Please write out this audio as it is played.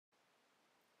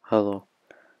Hello,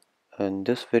 in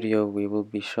this video we will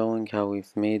be showing how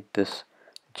we've made this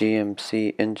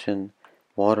GMC engine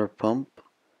water pump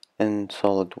in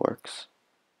SolidWorks.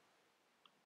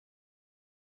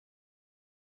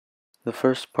 The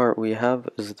first part we have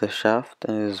is the shaft,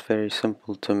 and it is very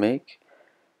simple to make.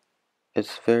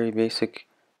 It's very basic.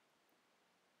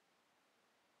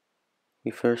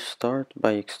 We first start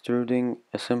by extruding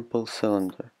a simple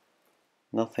cylinder,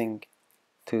 nothing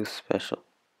too special.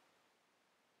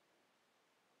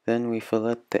 Then we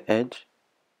fillet the edge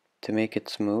to make it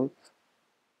smooth,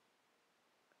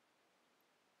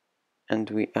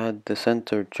 and we add the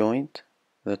center joint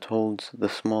that holds the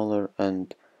smaller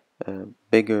and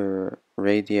bigger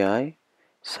radii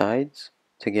sides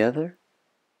together,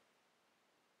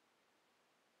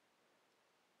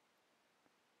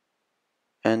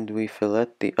 and we fillet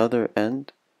the other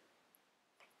end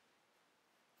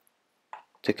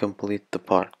to complete the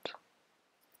part.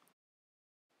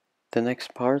 The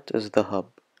next part is the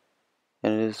hub,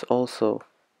 and it is also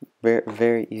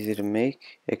very easy to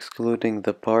make, excluding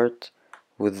the part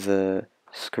with the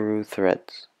screw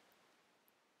threads.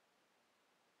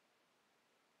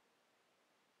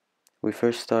 We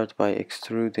first start by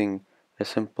extruding a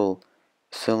simple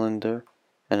cylinder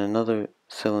and another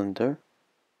cylinder,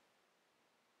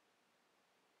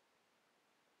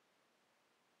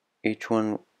 each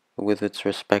one with its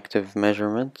respective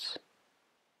measurements.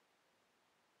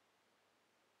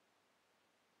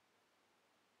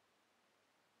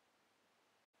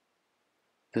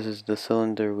 This is the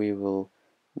cylinder we will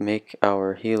make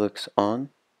our helix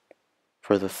on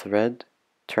for the thread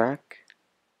track.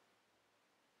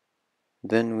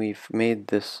 Then we've made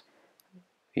this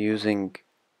using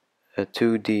a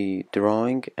 2D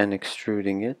drawing and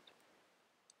extruding it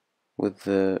with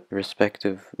the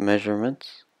respective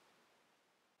measurements.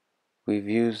 We've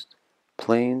used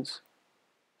planes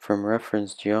from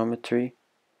reference geometry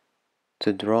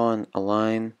to draw and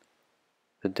align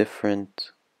the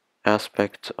different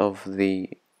aspects of the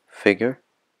figure.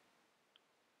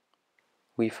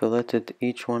 We filleted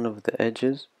each one of the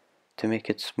edges to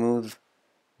make it smooth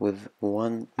with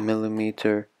 1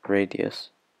 millimeter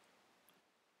radius.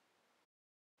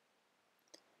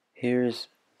 Here's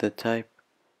the type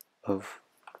of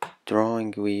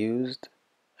drawing we used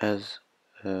as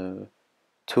a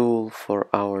tool for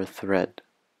our thread.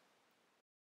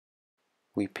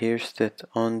 We pierced it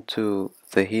onto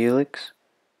the helix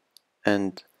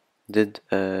and did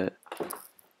a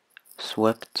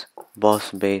swept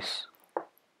boss base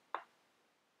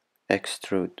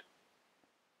extrude.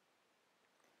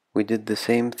 We did the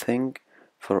same thing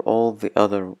for all the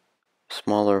other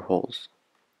smaller holes.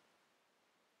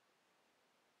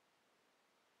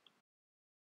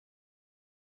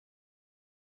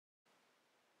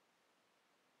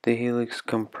 The helix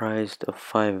comprised of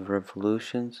 5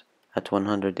 revolutions at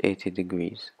 180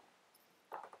 degrees.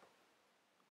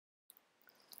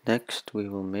 Next we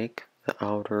will make the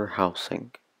outer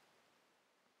housing.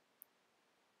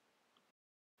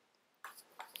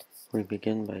 We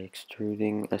begin by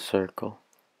extruding a circle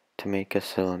to make a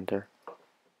cylinder.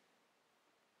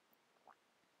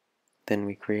 Then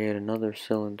we create another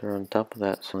cylinder on top of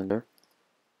that cylinder.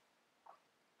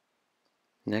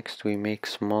 Next we make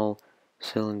small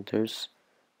cylinders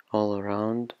all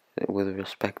around with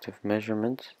respective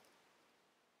measurements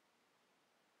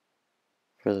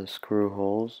for the screw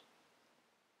holes.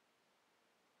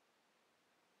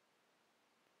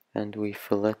 And we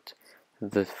fillet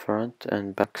the front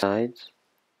and back sides.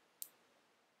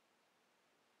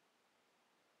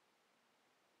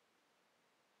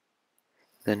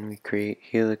 Then we create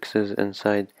helixes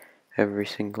inside every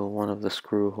single one of the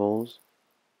screw holes.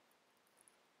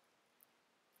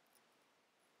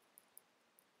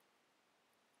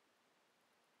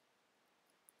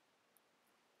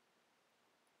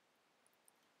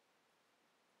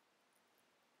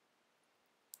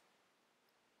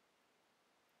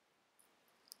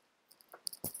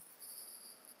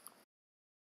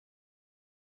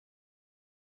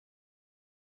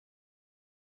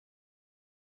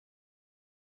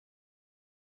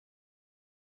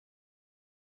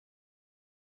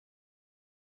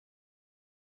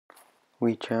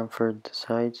 We chamfered the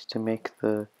sides to make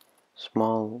the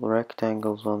small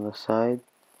rectangles on the side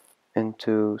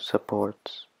into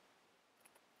supports.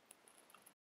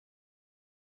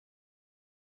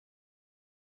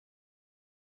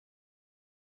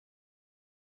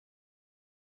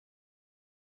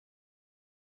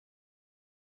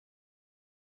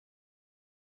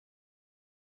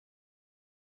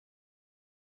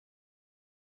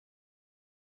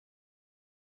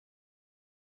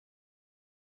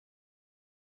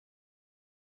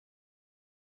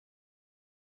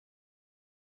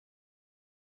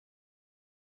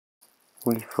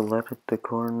 We filleted the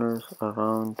corners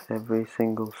around every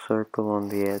single circle on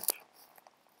the edge.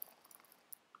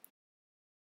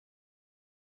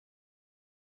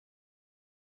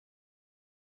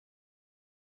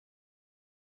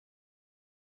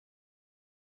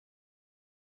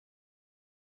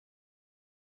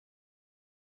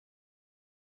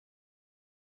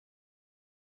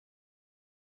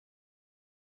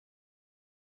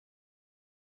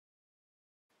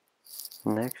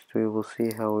 Next, we will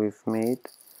see how we've made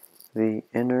the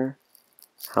inner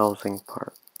housing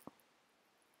part.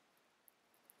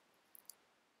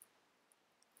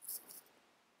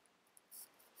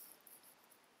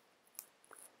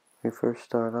 We first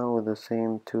start out with the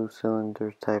same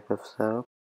two-cylinder type of setup.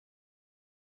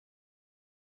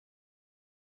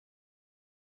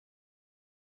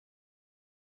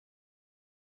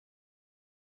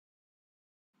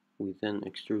 We then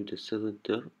extrude a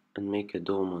cylinder and make a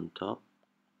dome on top.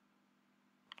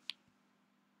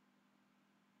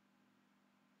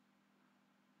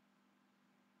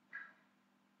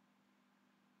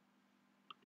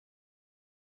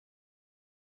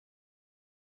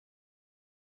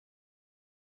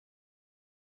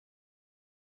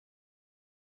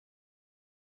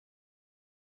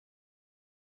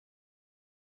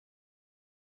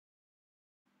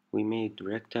 We made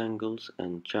rectangles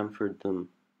and chamfered them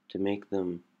to make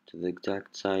them to the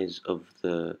exact size of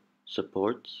the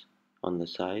supports on the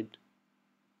side.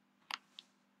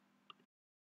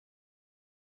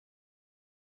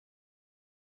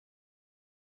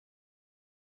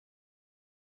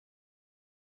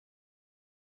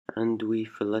 And we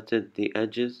filleted the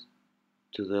edges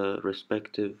to the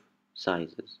respective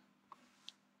sizes.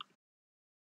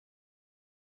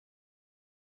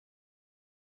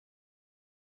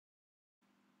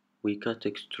 We cut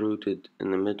extruded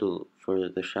in the middle for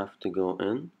the shaft to go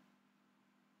in.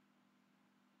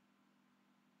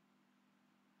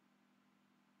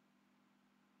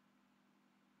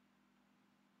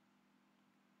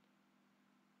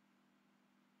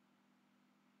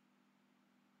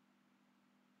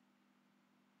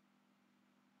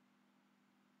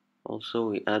 Also,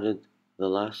 we added the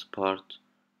last part,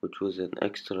 which was an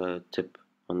extra tip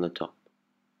on the top.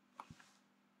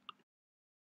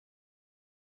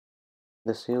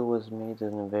 The seal was made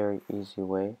in a very easy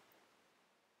way.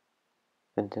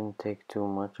 It didn't take too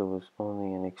much, it was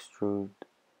only an extrude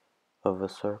of a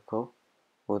circle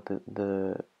with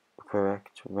the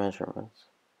correct measurements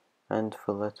and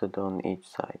filleted on each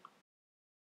side.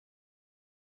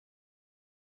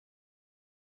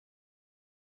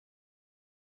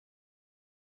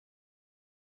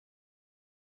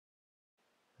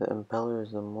 The impeller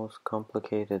is the most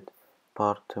complicated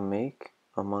part to make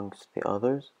amongst the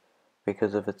others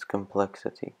because of its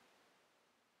complexity.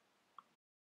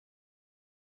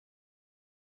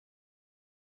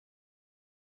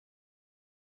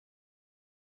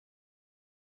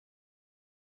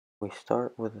 We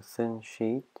start with a thin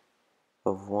sheet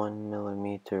of 1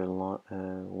 millimeter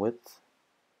width.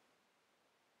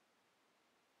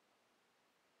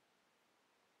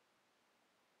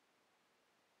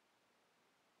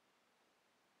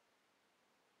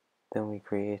 Then we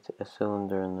create a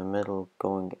cylinder in the middle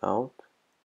going out.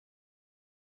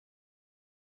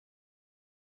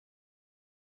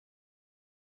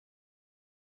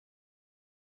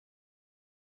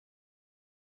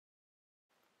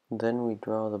 Then we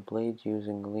draw the blade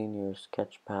using linear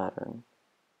sketch pattern.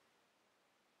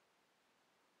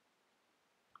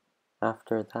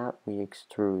 After that, we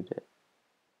extrude it.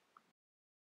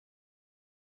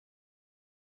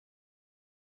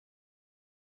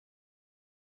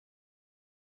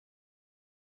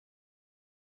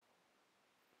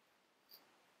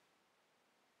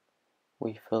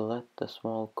 We fillet the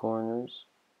small corners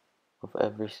of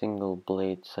every single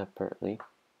blade separately.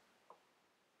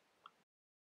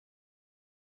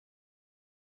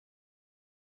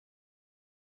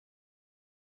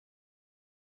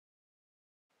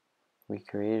 We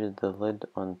created the lid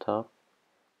on top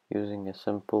using a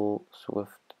simple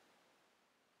swift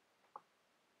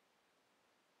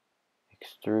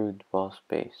extrude boss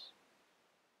base.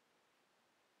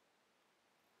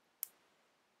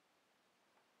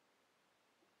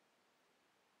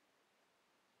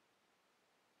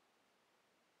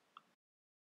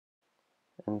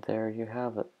 And there you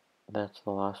have it. That's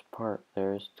the last part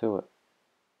there is to it.